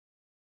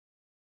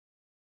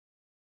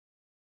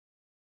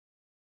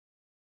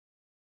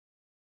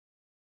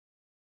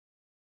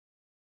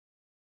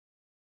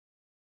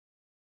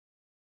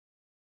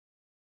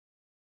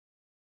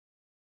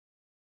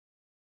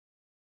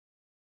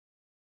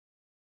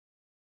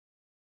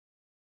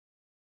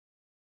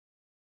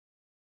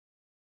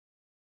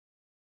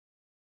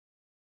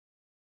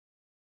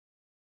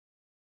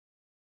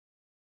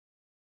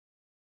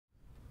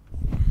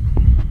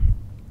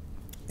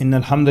إن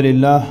الحمد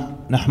لله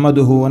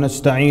نحمده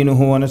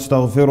ونستعينه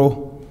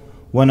ونستغفره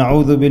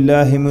ونعوذ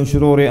بالله من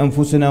شرور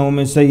أنفسنا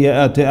ومن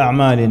سيئات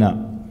أعمالنا.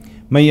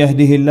 من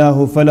يهده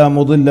الله فلا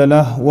مضل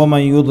له ومن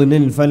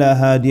يضلل فلا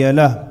هادي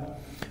له.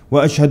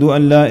 وأشهد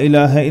أن لا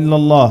إله إلا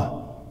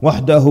الله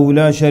وحده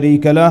لا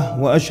شريك له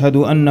وأشهد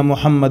أن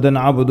محمدا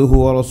عبده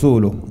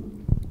ورسوله.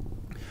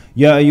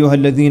 يا أيها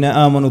الذين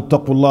آمنوا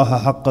اتقوا الله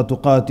حق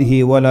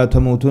تقاته ولا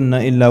تموتن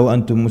إلا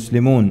وأنتم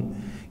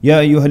مسلمون. يا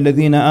أيها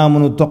الذين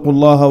آمنوا اتقوا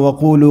الله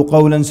وقولوا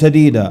قولا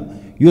سديدا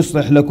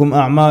يصلح لكم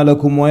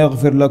أعمالكم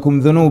ويغفر لكم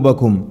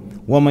ذنوبكم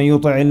ومن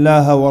يطع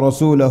الله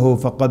ورسوله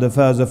فقد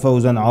فاز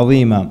فوزا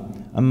عظيما.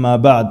 أما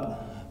بعد،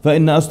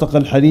 فإن أصدق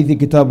الحديث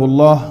كتاب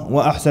الله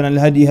وأحسن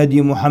الهدي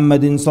هدي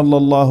محمد صلى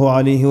الله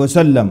عليه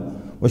وسلم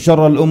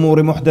وشر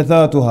الأمور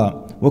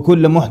محدثاتها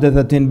وكل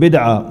محدثة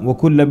بدعة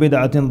وكل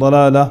بدعة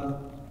ضلالة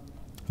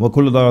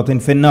وكل ضلالة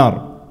في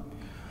النار.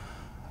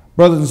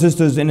 Brothers and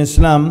sisters in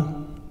Islam,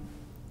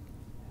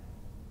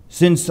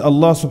 since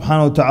Allah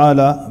subhanahu wa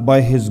ta'ala by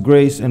His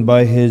grace and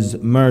by His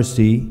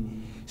mercy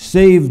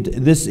saved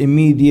this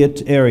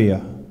immediate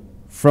area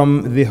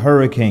from the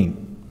hurricane,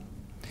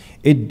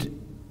 it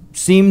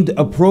seemed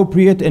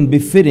appropriate and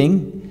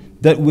befitting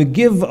that we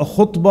give a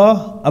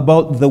khutbah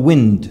about the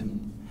wind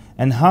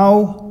and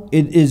how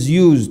it is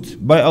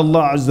used by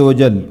Allah Azza wa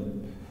Jal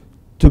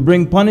to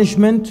bring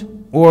punishment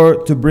or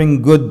to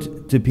bring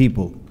good to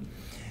people.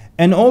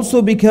 And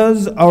also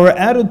because our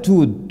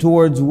attitude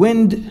towards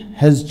wind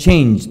has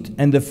changed,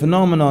 and the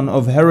phenomenon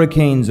of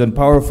hurricanes and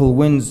powerful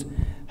winds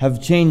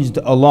have changed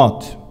a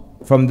lot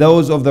from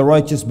those of the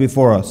righteous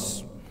before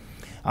us.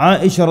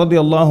 Aisha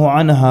radiallahu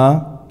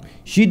anha,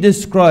 she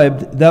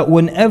described that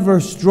whenever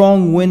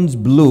strong winds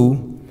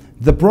blew,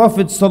 the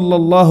Prophet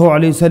sallallahu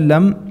alayhi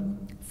wasallam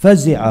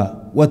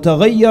fazi'a wa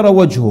taghayyara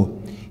wajhuh,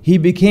 he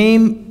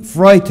became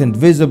frightened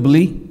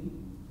visibly,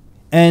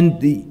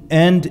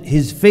 and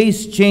his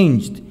face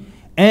changed,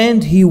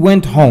 and he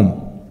went home.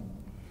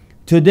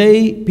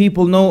 Today,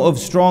 people know of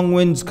strong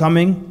winds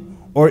coming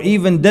or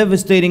even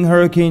devastating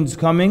hurricanes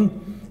coming,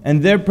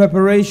 and their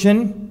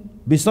preparation,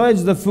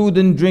 besides the food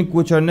and drink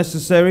which are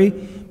necessary,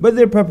 but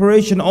their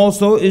preparation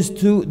also is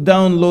to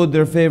download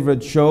their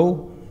favorite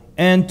show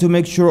and to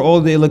make sure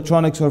all the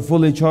electronics are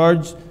fully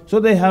charged so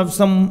they have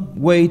some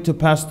way to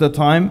pass the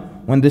time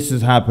when this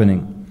is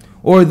happening.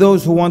 Or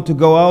those who want to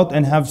go out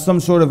and have some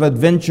sort of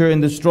adventure in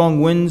the strong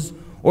winds,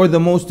 or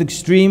the most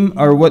extreme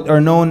are what are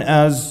known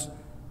as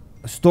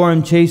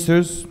storm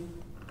chasers.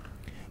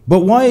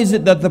 But why is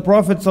it that the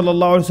Prophet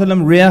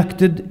ﷺ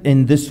reacted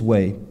in this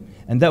way?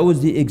 And that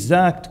was the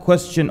exact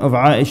question of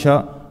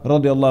Aisha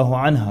radiallahu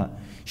anha.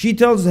 She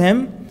tells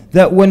him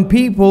that when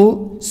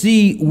people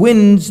see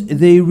winds,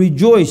 they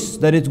rejoice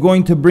that it's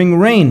going to bring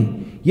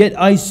rain. Yet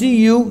I see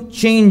you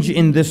change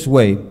in this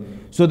way.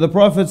 So the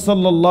Prophet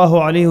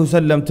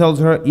ﷺ tells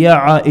her,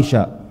 Ya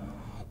Aisha,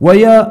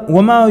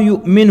 وَمَا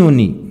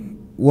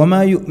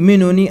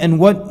يُؤْمِنُنِي, and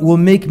what will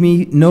make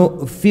me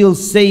feel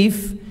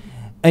safe,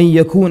 أَن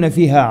يَكُونَ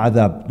فِيهَا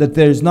عَذَابٌ, that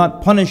there is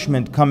not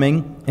punishment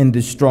coming in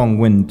this strong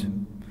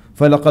wind.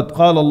 فَلَقَدْ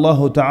قَالَ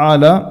اللَّهُ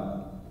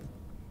تَعَالَى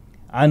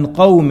عَنْ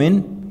قَوْمٍ,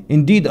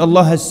 indeed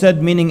Allah has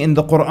said, meaning in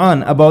the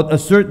Quran, about a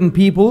certain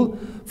people,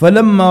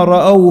 فَلَمَّا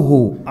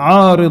رَأَوْهُ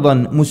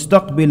عَارِضًا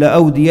مُسْتَقْبِلَ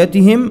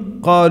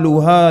أَوْدِيَتِهِمْ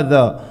قَالُوا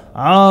هَذَا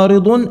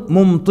عَارِضٌ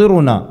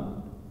مُمْطِرُنَا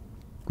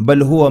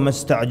بَلْ هُوَ مَا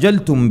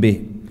اسْتَعْجَلْتُمْ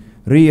بِهِ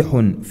رِيحٌ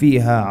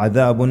فِيهَا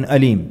عَذَابٌ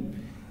أَلِيمٌ.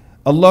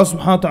 Allah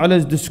subhanahu wa ta'ala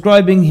is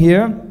describing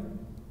here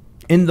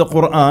in the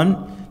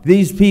Quran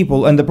these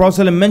people, and the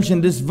Prophet ﷺ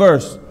mentioned this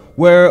verse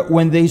where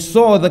when they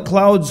saw the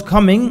clouds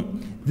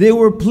coming, they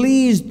were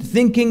pleased,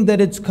 thinking that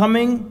it's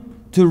coming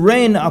to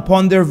rain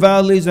upon their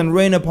valleys and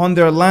rain upon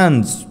their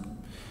lands.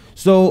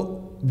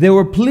 So they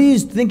were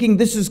pleased, thinking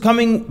this is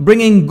coming,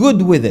 bringing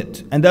good with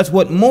it. And that's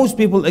what most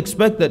people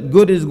expect, that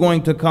good is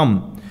going to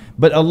come.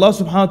 But Allah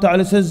subhanahu wa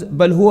ta'ala says,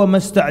 بَلْ هُوَ مَا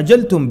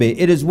اسْتَعْجَلْتُمْ بِهِ,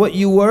 it is what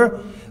you were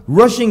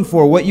rushing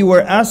for, what you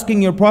were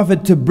asking your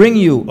Prophet to bring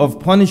you of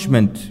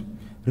punishment.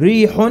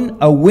 رِيحٌ,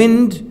 a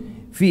wind,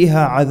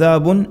 فِيهَا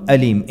عَذَابٌ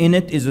أَلِيمٌ, in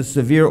it is a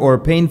severe or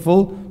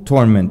painful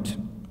torment.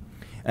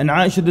 And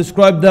Aisha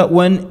described that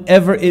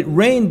whenever it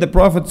rained, the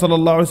Prophet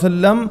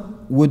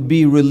ﷺ would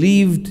be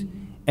relieved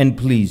and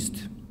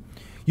pleased.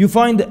 You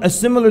find a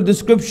similar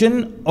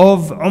description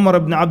of Umar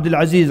ibn Abdul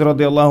Aziz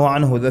radiallahu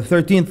anhu, the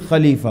 13th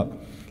Khalifa.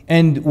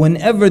 And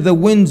whenever the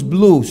winds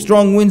blew,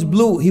 strong winds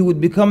blew, he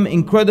would become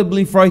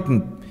incredibly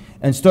frightened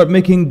and start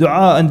making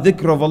dua and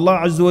dhikr of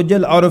Allah Azza wa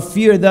Jal out of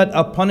fear that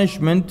a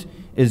punishment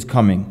is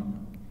coming.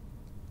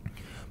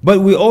 But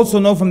we also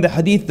know from the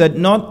hadith that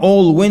not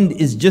all wind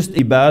is just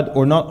bad,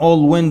 or not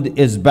all wind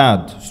is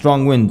bad,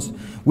 strong winds.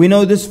 We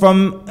know this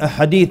from a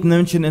hadith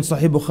mentioned in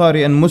Sahih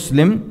Bukhari and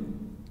Muslim.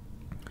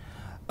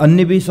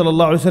 An-Nabi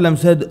sallallahu alayhi wa sallam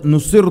said,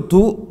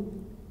 Nusirtu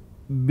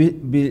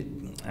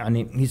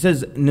he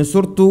says,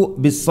 Nusirtu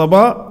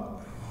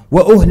bis-sabah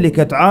wa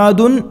uhlikat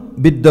aadun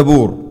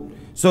bid-dabur.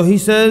 So he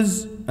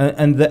says,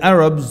 and the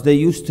Arabs, they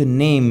used to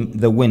name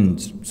the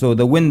winds. So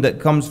the wind that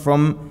comes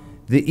from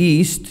the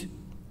east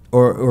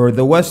or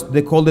the west,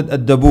 they called it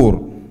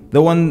Ad-Dabur.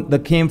 The one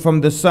that came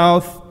from the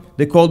south,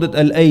 they called it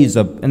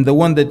Al-Aizab. And the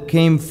one that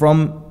came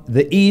from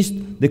the east,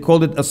 they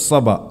called it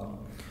As-Saba.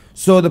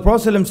 So the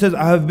Prophet ﷺ says,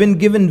 I have been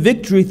given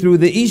victory through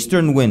the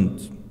eastern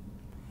wind.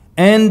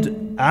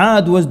 And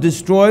Ad was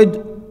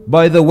destroyed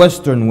by the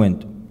western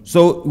wind.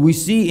 So we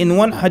see in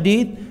one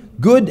hadith,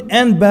 good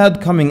and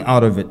bad coming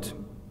out of it.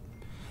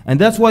 And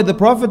that's why the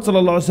Prophet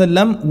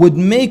ﷺ would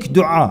make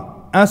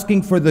dua,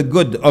 asking for the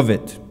good of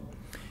it.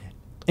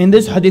 In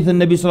this hadith, the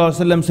Nabi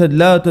ﷺ said,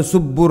 لا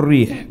تسبوا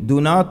الريح, do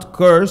not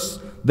curse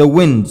the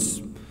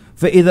winds.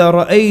 فإذا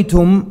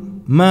رأيتم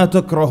ما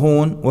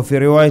تكرهون, وفي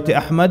رواية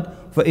أحمد,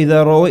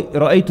 فإذا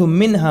رأيتم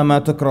منها ما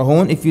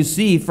تكرهون, if you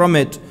see from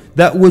it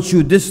that which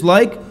you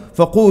dislike,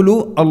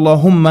 فقولوا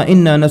اللهم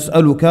إنا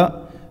نسألك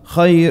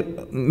خير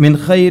من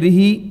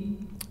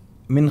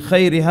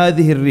خير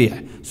هذه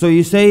الريح. So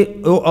you say,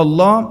 oh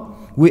Allah,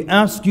 we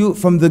ask you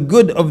from the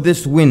good of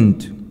this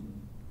wind.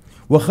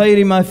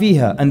 وخير ما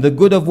فيها, and the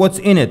good of what's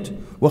in it.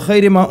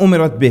 وخير ما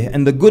أمرت به,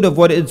 and the good of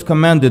what it's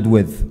commanded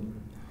with.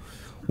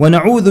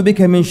 ونعوذ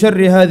بك من شر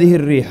هذه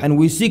الريح, and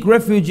we seek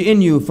refuge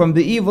in you from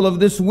the evil of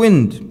this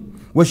wind.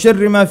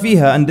 وشر ما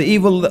فيها, and the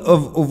evil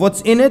of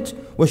what's in it.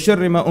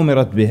 وشر ما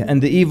أمرت به,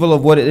 and the evil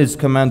of what it is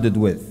commanded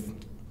with.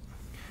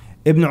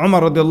 Ibn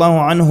Umar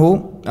radiallahu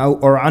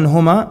anhu or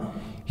anhuma,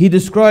 he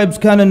describes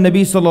كان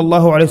النبي صلى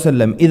الله عليه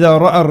وسلم إذا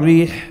رأى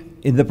الريح,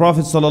 the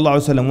Prophet صلى الله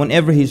عليه وسلم,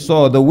 whenever he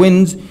saw the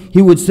winds,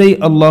 he would say,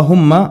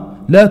 اللهم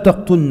لا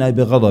تقتلنا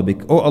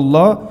بغضبك. Oh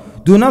Allah,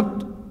 do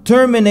not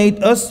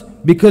terminate us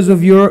because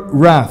of your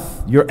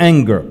wrath, your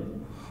anger.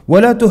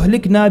 ولا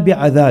تهلكنا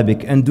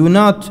بعذابك, and do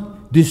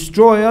not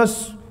destroy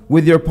us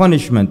with your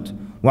punishment.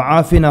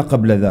 وعافنا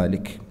قبل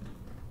ذلك.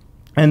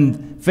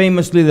 And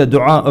famously the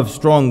dua of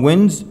strong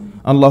winds,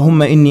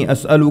 اللهم إني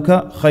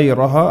أسألك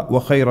خيرها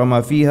وخير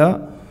ما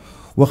فيها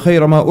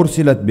وخير ما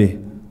أرسلت به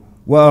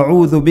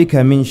وأعوذ بك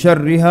من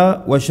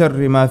شرها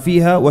وشر ما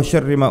فيها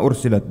وشر ما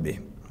أرسلت به.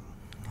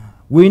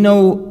 We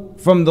know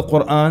from the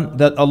Quran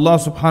that Allah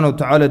subhanahu wa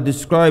ta'ala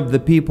described the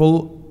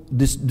people,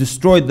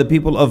 destroyed the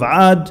people of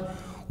Ad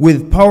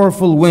with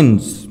powerful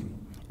winds.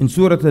 In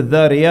Surah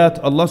Al-Dhariyat,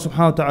 Allah subhanahu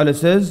wa ta'ala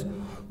says,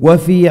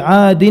 وَفِي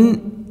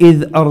عَادٍ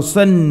إِذْ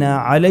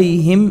أَرْسَلْنَا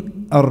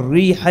عَلَيْهِمْ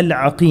الرِّيحَ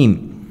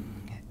الْعَقِيمِ.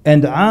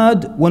 And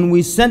Ad, when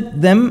we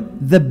sent them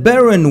the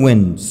barren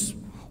winds.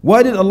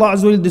 Why did Allah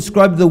Azza wa Jalla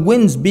describe the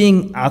winds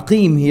being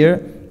aqim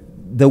here,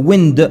 the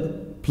wind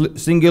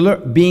singular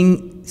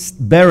being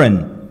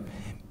barren?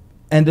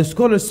 And the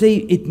scholars say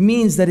it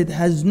means that it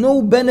has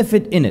no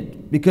benefit in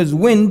it, because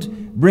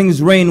wind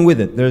brings rain with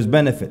it, there's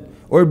benefit.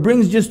 Or it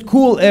brings just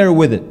cool air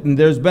with it, and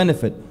there's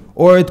benefit.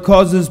 Or it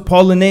causes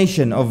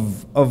pollination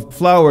of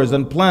flowers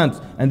and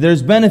plants, and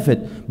there's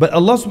benefit. But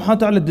Allah subhanahu wa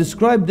ta'ala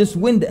described this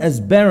wind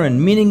as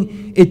barren,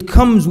 meaning it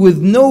comes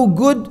with no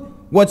good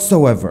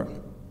whatsoever.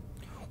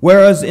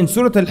 Whereas in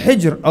Surah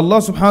Al-Hijr, Allah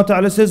subhanahu wa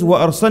ta'ala says,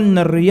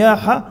 وَأَرْسَلْنَا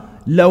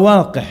الرِّيَاحَ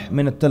لَوَاقِحْ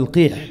مِنَ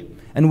التَّلْقِيحِ.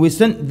 And we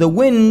sent the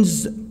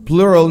winds,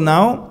 plural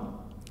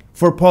now,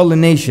 for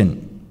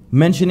pollination,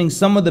 mentioning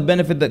some of the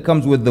benefit that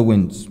comes with the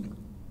winds.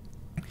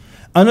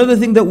 Another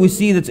thing that we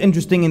see that's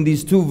interesting in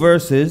these two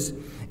verses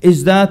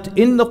is that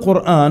in the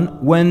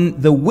Quran, when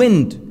the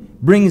wind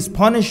brings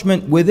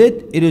punishment with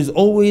it, it is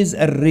always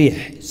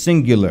ar-rih,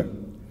 singular.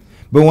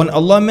 But when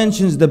Allah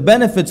mentions the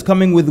benefits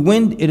coming with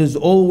wind, it is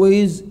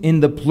always in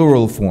the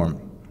plural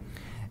form.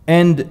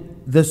 And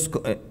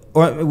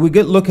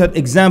look at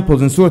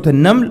examples in Surah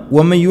An-Naml,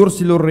 وَمَن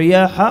يُرْسِلُ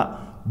الرِّيَاحَ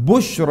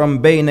بُشْرًا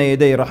بَيْنَ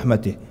يَدَيْ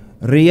رَحْمَتِهِ.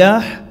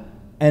 Riyah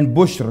and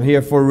bushr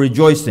here for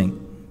rejoicing.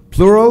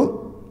 Plural,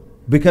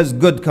 because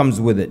good comes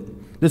with it.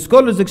 The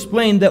scholars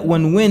explain that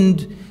when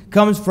wind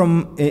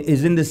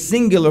is in the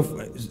singular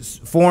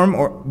form,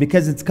 or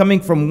because it's coming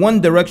from one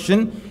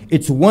direction,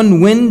 it's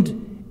one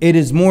wind, it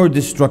is more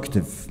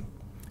destructive.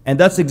 And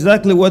that's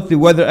exactly what the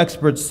weather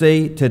experts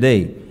say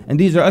today. And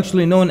these are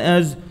actually known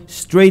as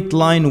straight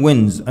line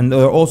winds, and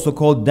they're also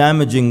called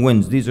damaging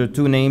winds. These are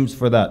two names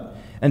for that.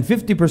 And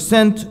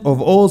 50%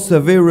 of all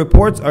severe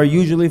reports are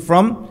usually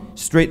from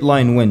straight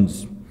line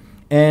winds.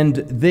 And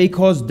they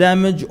cause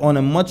damage on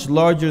a much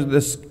larger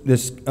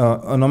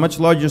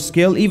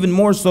scale, even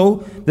more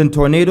so than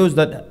tornadoes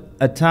that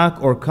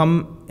attack or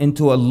come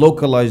into a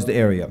localized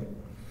area.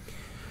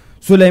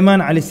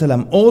 Sulaiman alayhi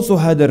salam also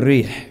had a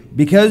rih,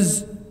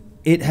 because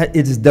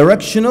it's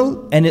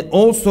directional, and it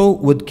also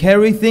would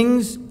carry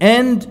things,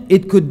 and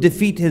it could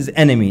defeat his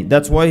enemy.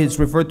 That's why it's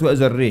referred to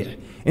as a rih.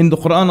 In the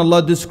Quran,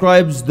 Allah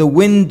describes the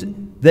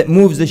wind that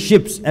moves the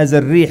ships as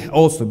a rih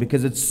also,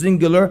 because it's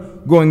singular,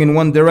 going in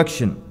one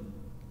direction.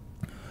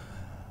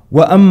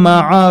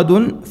 وَأَمَّا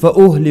عَادٌ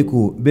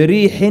فَأُهْلِكُوا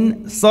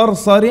بِرِيحٍ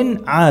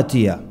صَرْصَرٍ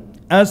عَاتِيَةٍ.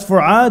 As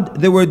for Ad,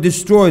 they were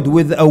destroyed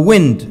with a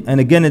wind, and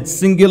again it's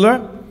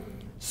singular.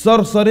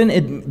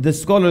 Sarsarin, the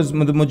scholars,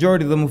 the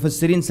majority of the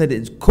mufassirin said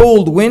it's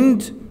cold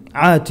wind.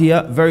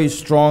 Atiya, very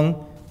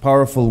strong,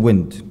 powerful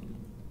wind.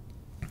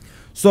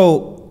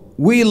 So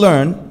we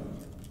learn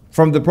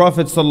from the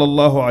Prophet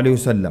sallallahu alaihi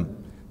wasallam,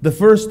 the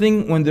first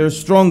thing when there's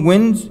strong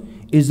winds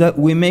is that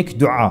we make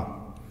dua.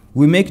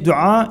 We make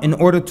dua in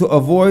order to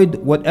avoid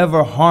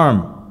whatever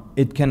harm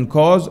it can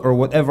cause or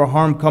whatever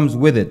harm comes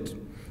with it.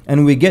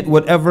 And we get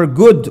whatever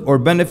good or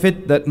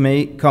benefit that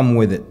may come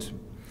with it.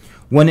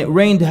 When it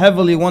rained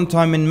heavily one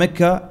time in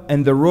Mecca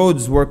and the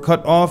roads were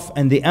cut off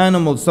and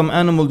some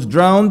animals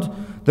drowned,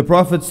 the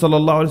Prophet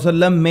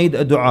ﷺ made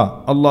a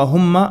dua.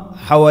 Allahumma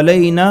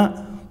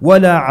hawalayna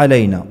wala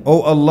alayna.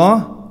 O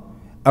Allah,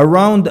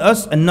 around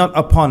us and not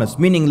upon us.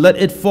 Meaning let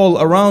it fall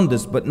around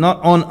us but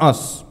not on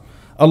us.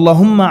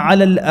 Allahumma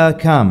ala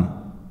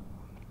al-akam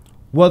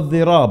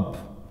wal-dhirab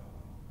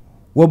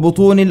wa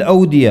butun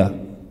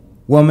al-awdiya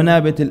wa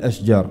manabit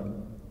al-ashjar.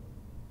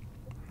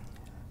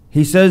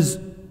 He says,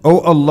 O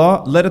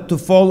Allah, let it to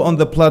fall on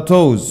the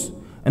plateaus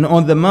and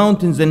on the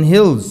mountains and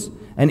hills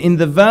and in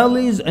the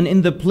valleys and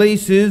in the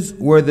places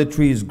where the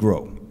trees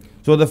grow.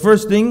 So the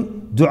first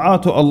thing, dua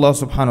to Allah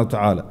subhanahu wa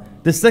ta'ala.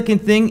 The second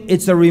thing,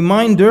 it's a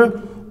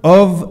reminder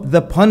of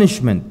the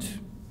punishment.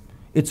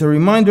 It's a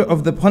reminder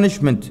of the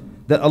punishment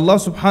that Allah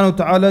subhanahu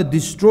wa ta'ala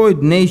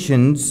destroyed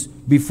nations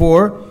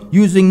before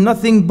using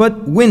nothing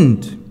but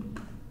wind.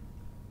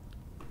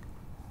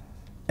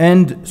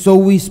 And so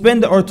we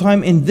spend our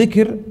time in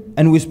dhikr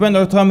and we spend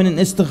our time in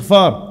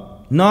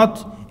istighfar,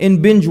 not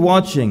in binge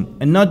watching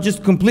and not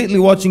just completely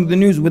watching the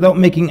news without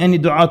making any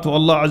dua to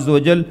Allah Azza wa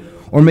Jal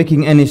or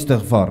making any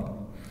istighfar.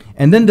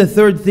 And then the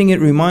third thing, it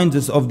reminds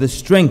us of the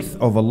strength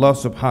of Allah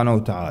subhanahu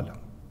wa ta'ala.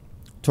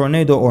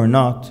 Tornado or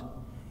not,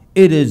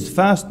 it is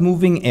fast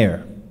moving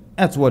air.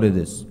 That's what it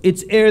is.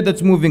 It's air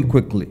that's moving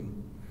quickly.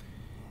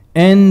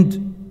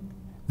 And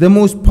the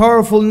most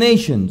powerful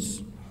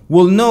nations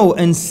will know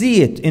and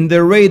see it in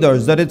their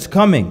radars that it's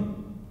coming.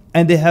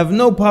 And they have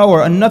no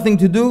power and nothing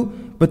to do,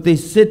 but they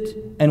sit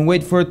and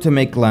wait for it to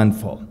make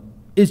landfall.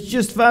 It's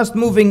just fast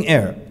moving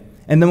air.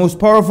 And the most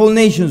powerful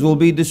nations will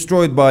be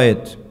destroyed by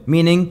it.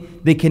 Meaning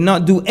they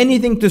cannot do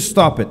anything to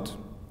stop it.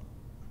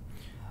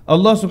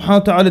 Allah subhanahu wa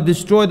ta'ala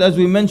destroyed, as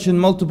we mentioned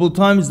multiple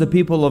times, the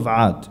people of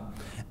Ad.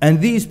 And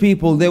these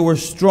people, they were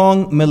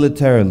strong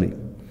militarily.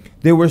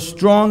 They were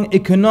strong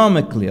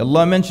economically.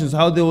 Allah mentions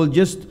how they will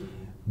just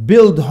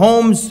build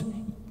homes,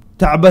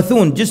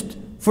 ta'bathun, just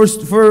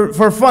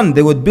for fun.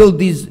 They would build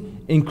these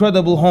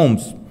incredible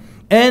homes.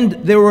 And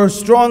they were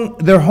strong,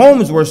 their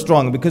homes were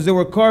strong because they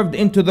were carved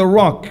into the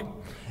rock.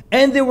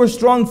 And they were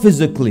strong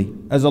physically.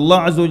 As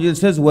Allah Azza wa Jalla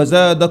says,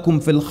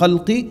 وَزَادَكُمْ فِي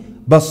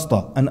الْخَلْقِ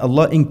بَسْطًا. And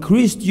Allah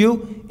increased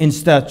you in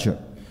stature.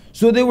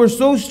 So they were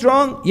so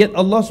strong, yet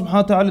Allah subhanahu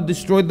wa ta'ala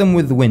destroyed them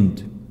with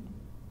wind.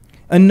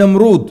 And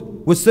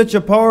Namrud was such a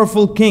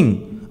powerful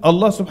king.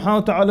 Allah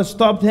subhanahu wa ta'ala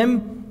stopped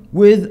him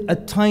with a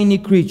tiny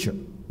creature,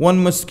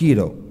 one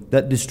mosquito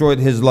that destroyed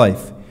his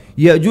life.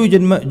 Ya'juj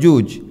and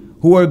Ma'juj,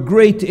 who are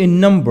great in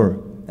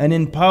number and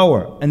in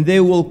power, and they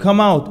will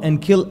come out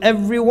and kill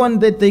everyone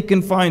that they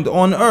can find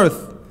on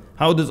earth.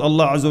 How does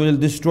Allah Azza wa Jalla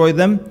destroy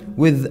them?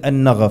 With a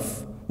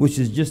naghaf, which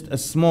is just a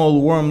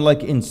small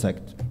worm-like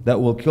insect that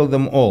will kill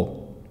them all.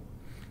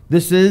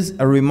 This is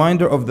a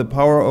reminder of the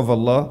power of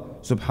Allah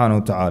subhanahu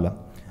wa ta'ala.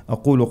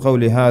 أقول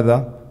قولي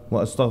هذا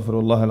وأستغفر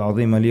الله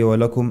العظيم لي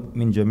ولكم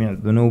من جميع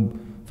الذنوب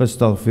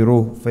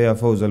فاستغفروه فيا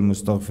فوز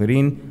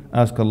المستغفرين.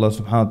 Ask Allah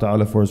subhanahu wa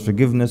ta'ala for His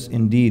forgiveness.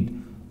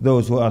 Indeed,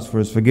 those who ask for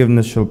His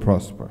forgiveness shall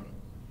prosper.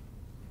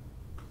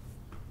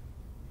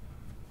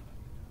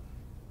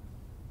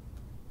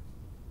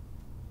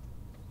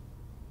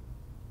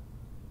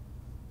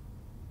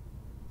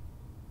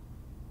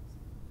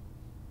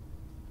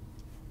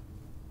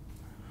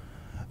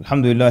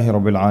 Alhamdulillahi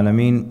Rabbil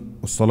Alameen.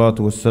 والصلاة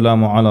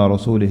والسلام على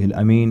رسوله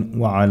الأمين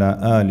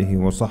وعلى آله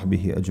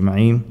وصحبه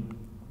أجمعين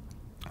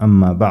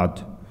أما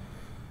بعد.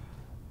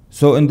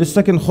 So in this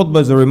second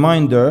khutbah is a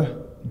reminder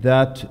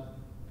that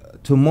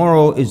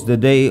tomorrow is the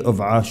day of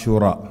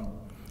Ashura.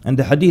 And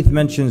the hadith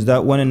mentions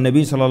that when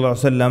Nabi sallallahu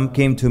alaihi wasallam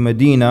came to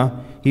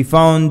Medina, he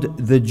found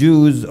the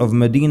Jews of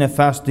Medina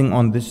fasting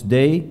on this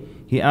day.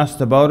 He asked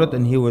about it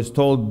and he was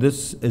told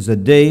this is a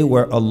day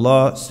where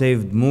Allah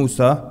saved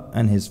Musa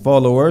and his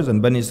followers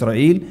and Bani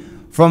Israel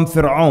from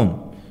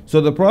Fir'aun.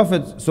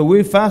 So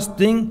we're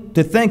fasting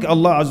to thank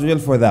Allah Azza wa Jal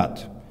for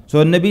that.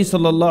 So Nabi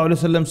sallallahu alaihi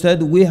wasallam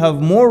said, we have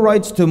more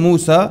rights to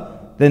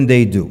Musa than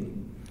they do.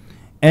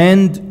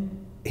 And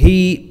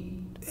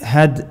he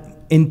had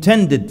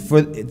intended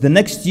for the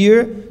next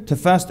year to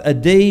fast a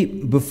day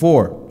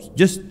before,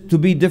 just to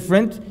be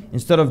different.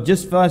 Instead of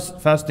just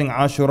fasting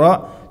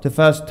Ashura, to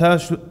fast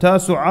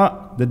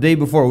Tasu'a the day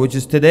before, which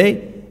is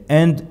today,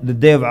 and the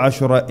day of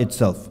Ashura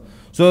itself.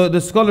 So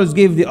the scholars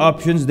gave the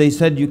options. They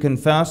said you can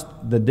fast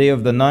the day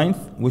of the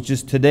 9th, which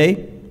is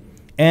today,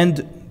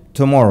 and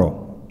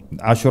tomorrow,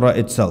 Ashura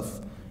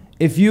itself.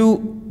 If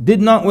you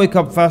did not wake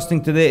up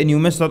fasting today and you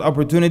missed that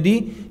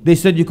opportunity, they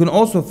said you can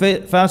also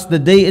fast the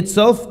day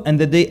itself and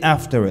the day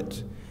after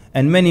it.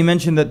 And many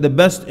mentioned that the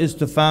best is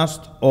to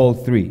fast all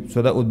three.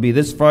 So that would be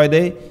this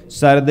Friday,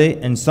 Saturday,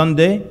 and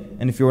Sunday.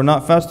 And if you were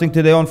not fasting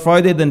today on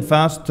Friday, then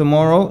fast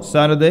tomorrow,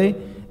 Saturday,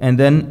 and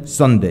then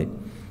Sunday.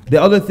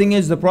 The other thing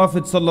is the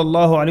Prophet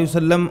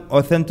ﷺ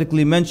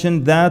authentically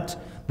mentioned that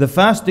the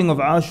fasting of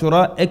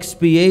Ashura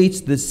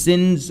expiates the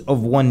sins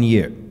of 1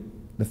 year.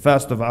 The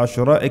fast of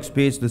Ashura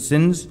expiates the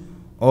sins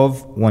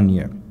of 1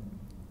 year.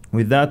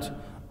 With that,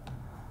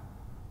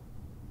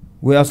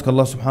 we ask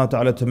Allah subhanahu wa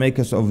ta'ala to make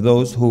us of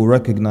those who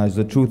recognize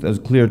the truth as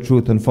clear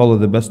truth and follow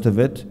the best of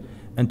it,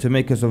 and to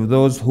make us of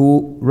those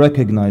who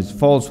recognize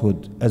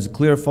falsehood as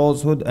clear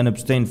falsehood and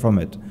abstain from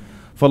it.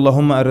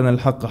 فاللهم أرنا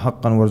الحق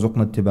حقا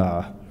وارزقنا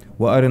اتباعه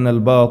وأرنا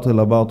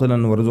الباطل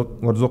باطلا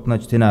وارزقنا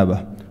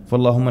اجتنابه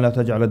فاللهم لا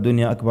تجعل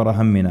الدنيا أكبر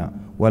همنا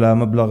ولا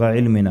مبلغ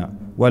علمنا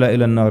ولا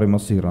إلى النار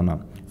مصيرنا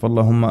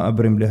فاللهم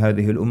أبرم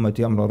لهذه الأمة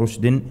أمر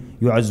رشد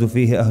يعز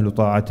فيه أهل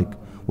طاعتك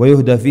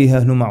ويهدى فيه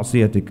أهل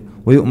معصيتك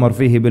ويؤمر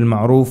فيه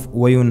بالمعروف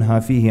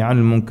وينهى فيه عن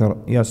المنكر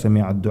يا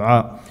سميع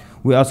الدعاء.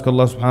 We ask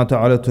Allah subhanahu wa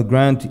ta'ala to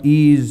grant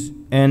ease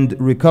and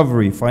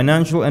recovery,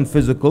 financial and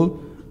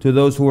physical, to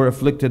those who were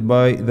afflicted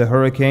by the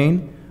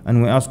hurricane.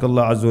 And we ask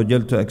Allah Azza wa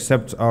Jal to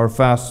accept our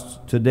fasts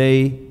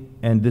today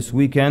and this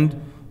weekend.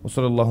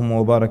 وصلى اللهم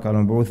وبارك على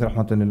المبعوث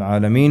رحمة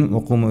للعالمين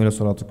وقوموا إلى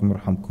صلاتكم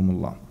يرحمكم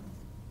الله.